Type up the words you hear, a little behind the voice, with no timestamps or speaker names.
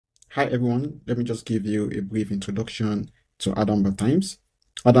Hi everyone, let me just give you a brief introduction to Adam by Tyms.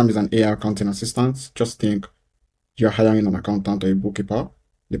 Adam is an AI accounting assistant. Just think you're hiring an accountant or a bookkeeper.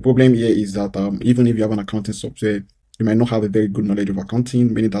 The problem here is that even if you have an accounting software, you might not have a very good knowledge of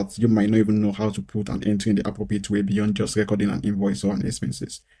accounting, meaning that you might not even know how to put an entry in the appropriate way beyond just recording an invoice or an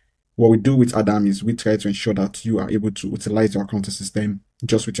expenses. What we do with Adam is we try to ensure that you are able to utilize your accounting system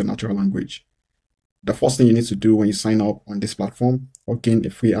just with your natural language. The first thing you need to do when you sign up on this platform or gain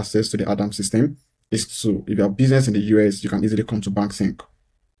a free access to the Adam system is to, if you have business in the US, you can easily come to BankSync.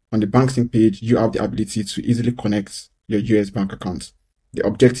 On the BankSync page, you have the ability to easily connect your US bank account. The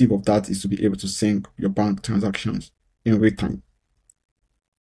objective of that is to be able to sync your bank transactions in real time.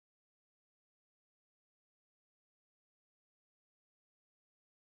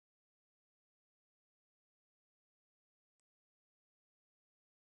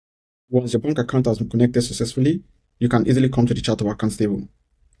 Once your bank account has been connected successfully, you can easily come to the chart of accounts table.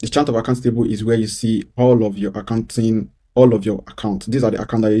 The chart of accounts table is where you see all of your accounting, all of your accounts. These are the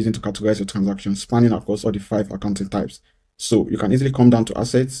accounts that you're using to categorize your transactions, spanning across all the 5 accounting types. So you can easily come down to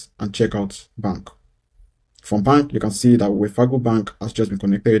assets and check out bank. From bank, you can see that Wefago Bank has just been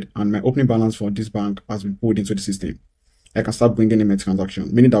connected and my opening balance for this bank has been pulled into the system. I can start bringing in my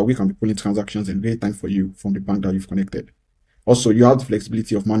transaction, meaning that we can be pulling transactions in real time for you from the bank that you've connected. Also, you have the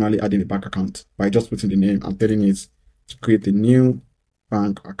flexibility of manually adding a bank account by just putting the name and telling it to create a new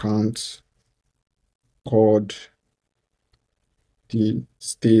bank account called the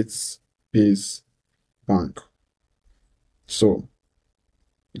States-based bank. So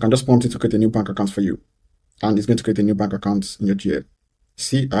you can just prompt it to create a new bank account for you, and it's going to create a new bank account in your GL.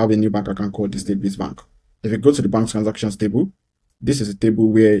 See, I have a new bank account called the State-based bank. If you go to the bank transactions table, this is a table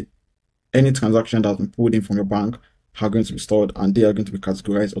where any transaction that's been pulled in from your bank are going to be stored and they are going to be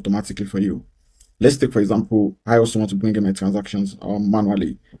categorized automatically for you. Let's take, for example, I also want to bring in my transactions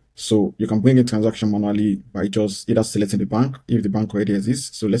manually. So you can bring in transaction manually by just either selecting the bank if the bank already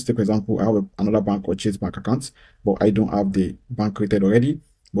exists. So let's take, for example, I have another bank called Chase Bank account, but I don't have the bank created already,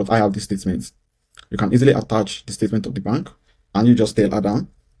 but I have the statements. You can easily attach the statement of the bank and you just tell Adam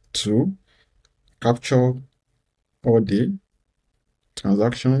to capture all the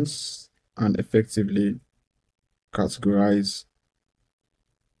transactions and effectively categorize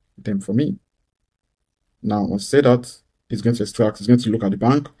them for me. Now, once say that, it's going to extract, it's going to look at the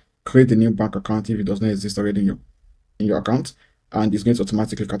bank, create a new bank account if it does not exist already in your account, and it's going to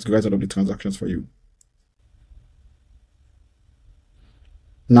automatically categorize all of the transactions for you.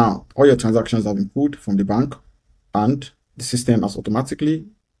 Now, all your transactions have been pulled from the bank, and the system has automatically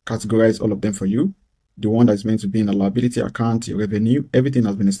categorized all of them for you. The one that's meant to be in a liability account, your revenue, everything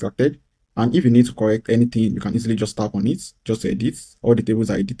has been extracted. And if you need to correct anything, you can easily just tap on it, just to edit. All the tables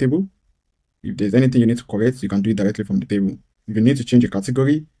are editable. If there's anything you need to correct, you can do it directly from the table. If you need to change a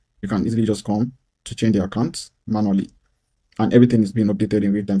category, you can easily just come to change the account manually. And everything is being updated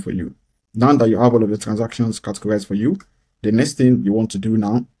in real time for you. Now that you have all of the transactions categorized for you, the next thing you want to do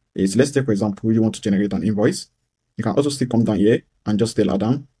now is, let's take, for example, you want to generate an invoice. You can also still come down here and just tell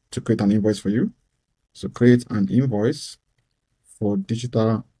Adam to create an invoice for you. So create an invoice for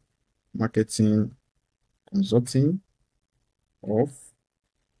digital marketing consulting of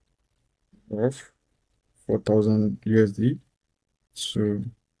 4,000 USD to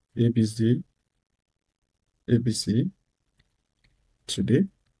ABC today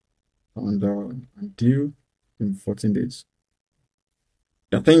and due in 14 days.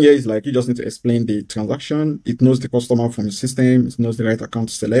 The thing here is, like, you just need to explain the transaction. It knows the customer from the system. It knows the right account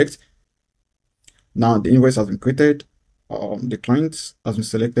to select. Now the invoice has been created. The client has been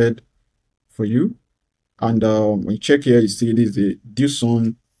selected for you. And when you check here, you see this is the due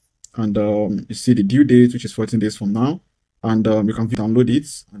soon, and you see the due date, which is 14 days from now. And you can download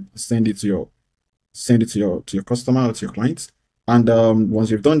it and send it to your customer or to your client. And once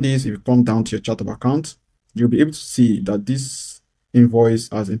you've done this, if you come down to your chart of account, you'll be able to see that this invoice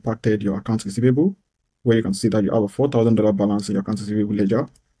has impacted your account receivable, where you can see that you have a $4,000 balance in your account receivable ledger.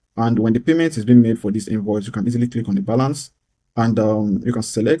 And when the payment is being made for this invoice, you can easily click on the balance and you can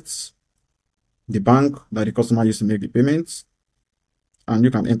select the bank that the customer used to make the payments, and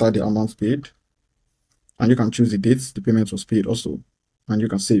you can enter the amount paid, and you can choose the dates the payment was paid also, and you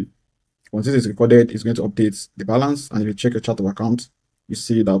can save. Once this is recorded, it's going to update the balance, and if you check your chart of account, you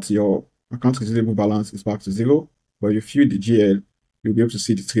see that your account receivable balance is back to 0, but if you fill the GL, you'll be able to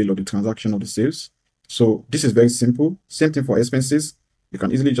see the trail of the transaction of the sales. So this is very simple. Same thing for expenses. You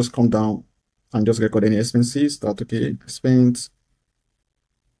can easily just come down and just record any expenses that, okay, spent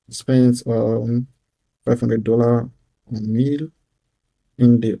 $500 on meal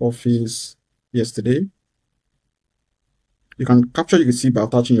in the office yesterday. You can capture your receipt by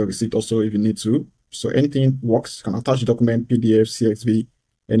attaching your receipt also if you need to. So anything works. You can attach the document, PDF, CSV,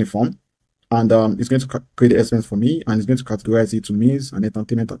 any form. And it's going to create the expense for me, and it's going to categorize it to meals and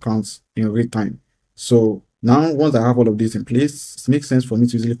entertainment accounts in real time. So now, once I have all of this in place, it makes sense for me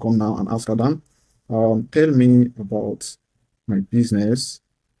to easily come now and ask Adam, tell me about my business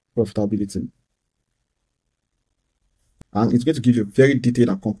profitability. And it's going to give you very detailed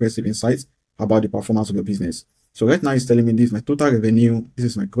and comprehensive insights about the performance of your business. So right now it's telling me this is my total revenue, this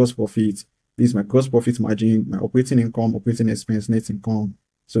is my gross profit, this is my gross profit margin, my operating income, operating expense, net income.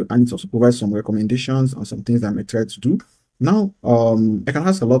 So I need to also provide some recommendations on some things that I may try to do. Now, I can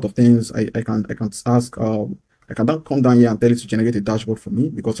ask a lot of things. I can ask, I can then come down here and tell it to generate a dashboard for me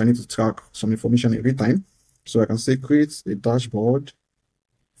because I need to track some information every time. So I can say create a dashboard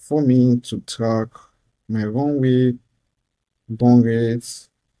for me to track my runway, burn rates,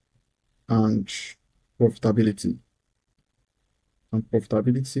 and profitability,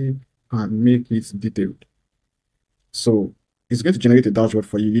 and make it detailed. So it's going to generate a dashboard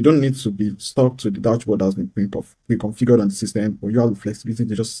for you. You don't need to be stuck to the dashboard that's been pre-configured on the system, or you have the flexibility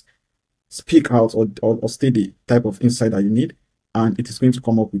to just speak out or state the type of insight that you need, and it is going to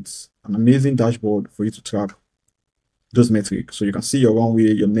come up with an amazing dashboard for you to track those metrics. So you can see your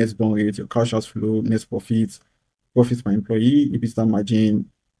runway, your net burn rate, your cash outflow, net profit, profit per employee, EBITDA margin,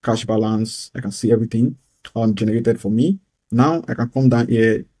 cash balance. I can see everything generated for me. Now I can come down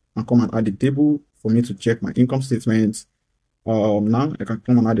here and come and add a table for me to check my income statement. Now I can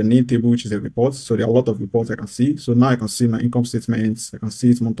come and add a new table, which is a report. So there are a lot of reports I can see. So now I can see my income statements. I can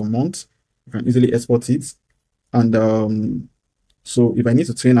see it month on month. I can easily export it. And so if I need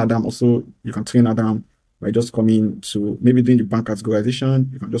to train Adam, also you can train Adam by just coming to maybe doing the bank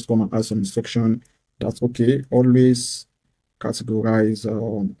categorization. You can just come and add some instruction. That's okay. Always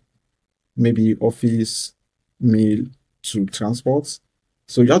categorize maybe office, mail to transport.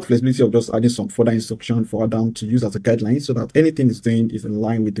 So you have the flexibility of just adding some further instruction for Adam to use as a guideline so that anything he's doing is in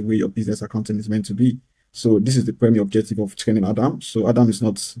line with the way your business accounting is meant to be. So this is the primary objective of training Adam. So Adam is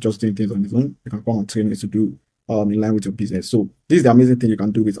not just doing things on his own. You can come and train him to do in line with your business. So this is the amazing thing you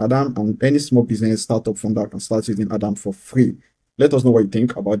can do with Adam, and any small business startup from that can start using Adam for free. Let us know what you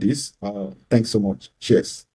think about this. Thanks so much. Cheers.